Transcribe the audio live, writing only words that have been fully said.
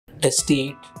Test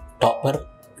 8 topper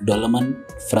Dolaman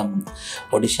from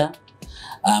Odisha.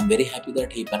 I am very happy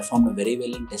that he performed very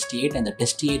well in Test 8, and the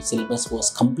Test 8 syllabus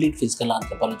was complete physical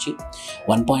anthropology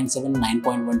 1.7,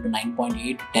 9.1 to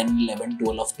 9.8, 10, 11,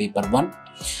 12 of paper 1,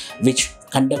 which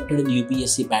conducted in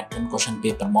UPSC pattern question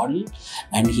paper model,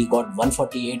 and he got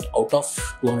 148 out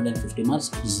of 250 marks.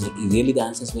 Really, the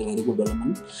answers were very good,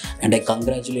 Dolaman, and I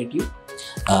congratulate you.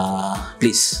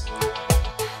 Please.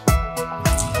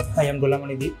 I am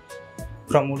Dolaman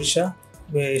from Odisha,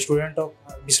 a student of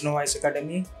Vishnu IAS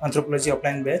Academy, Anthropology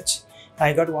Offline Batch.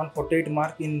 I got 148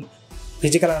 mark in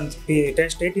physical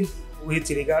test 8 with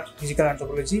regard physical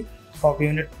anthropology of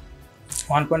unit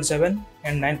 1.7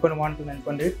 and 9.1 to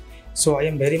 9.8. So I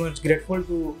am very much grateful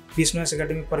to Vishnu IAS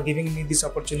Academy for giving me this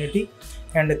opportunity,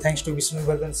 and thanks to Vishnu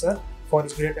Vardhan sir for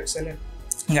his great excellent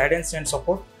guidance and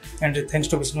support, and thanks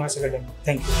to Vishnu IAS Academy.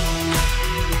 Thank you.